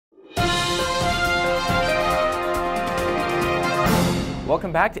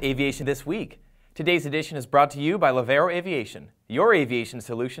Welcome back to Aviation This Week. Today's edition is brought to you by Lavero Aviation, your aviation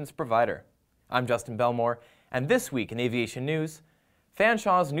solutions provider. I'm Justin Bellmore, and this week in aviation news,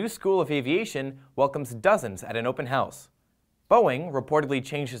 Fanshaw's new School of Aviation welcomes dozens at an open house. Boeing reportedly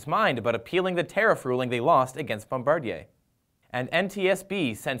changed its mind about appealing the tariff ruling they lost against Bombardier. And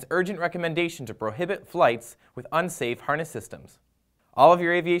NTSB sends urgent recommendation to prohibit flights with unsafe harness systems. All of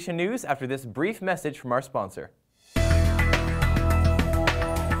your aviation news after this brief message from our sponsor.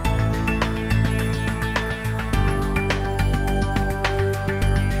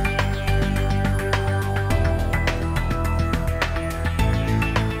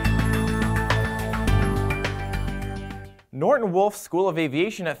 Norton Wolf's School of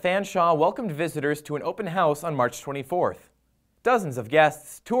Aviation at Fanshaw welcomed visitors to an open house on March 24th. Dozens of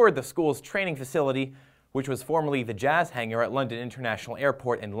guests toured the school's training facility, which was formerly the Jazz Hangar at London International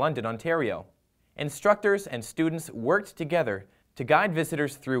Airport in London, Ontario. Instructors and students worked together to guide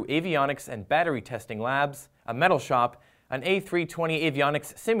visitors through avionics and battery testing labs, a metal shop, an A320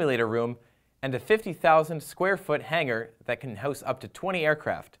 avionics simulator room, and a 50,000 square foot hangar that can house up to 20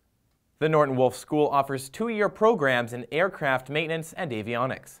 aircraft. The Norton Wolf School offers 2-year programs in aircraft maintenance and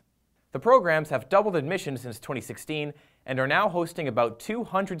avionics. The programs have doubled admission since 2016 and are now hosting about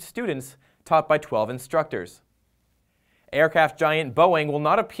 200 students taught by 12 instructors. Aircraft giant Boeing will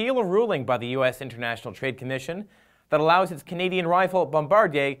not appeal a ruling by the U.S. International Trade Commission that allows its Canadian rival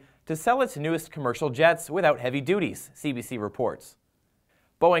Bombardier to sell its newest commercial jets without heavy duties, CBC reports.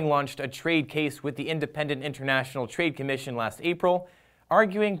 Boeing launched a trade case with the Independent International Trade Commission last April,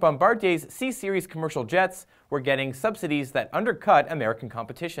 arguing Bombardier's C-Series commercial jets were getting subsidies that undercut American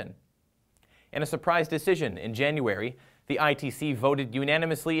competition. In a surprise decision in January, the ITC voted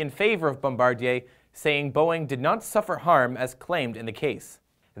unanimously in favor of Bombardier, saying Boeing did not suffer harm as claimed in the case.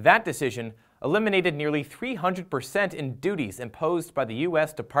 That decision eliminated nearly 300% in duties imposed by the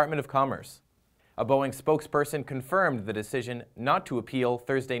U.S. Department of Commerce. A Boeing spokesperson confirmed the decision not to appeal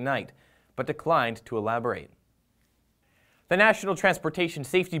Thursday night, but declined to elaborate. The National Transportation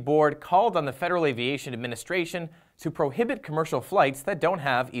Safety Board called on the Federal Aviation Administration to prohibit commercial flights that don't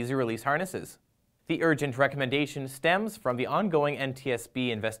have easy-release harnesses. The urgent recommendation stems from the ongoing NTSB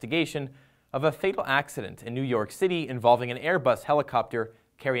investigation of a fatal accident in New York City involving an Airbus helicopter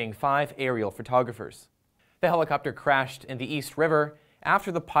carrying 5 aerial photographers. The helicopter crashed in the East River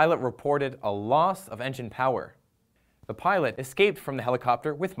after the pilot reported a loss of engine power. The pilot escaped from the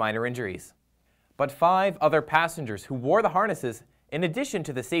helicopter with minor injuries. But 5 other passengers who wore the harnesses, in addition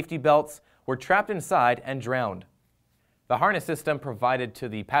to the safety belts, were trapped inside and drowned. The harness system provided to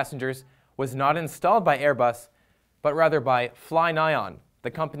the passengers was not installed by Airbus, but rather by Fly-Nyon, the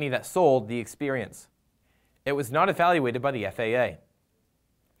company that sold the experience. It was not evaluated by the FAA.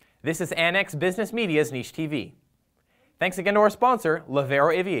 This is Annex Business Media's Niche TV. Thanks again to our sponsor,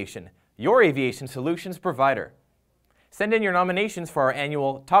 Lavero Aviation, your aviation solutions provider. Send in your nominations for our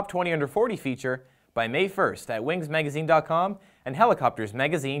annual Top 20 Under 40 feature by May 1st at wingsmagazine.com and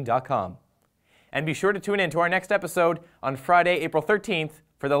helicoptersmagazine.com. And be sure to tune in to our next episode on Friday, April 13th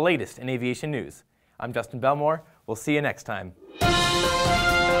for the latest in aviation news. I'm Justin Bellmore. We'll see you next time.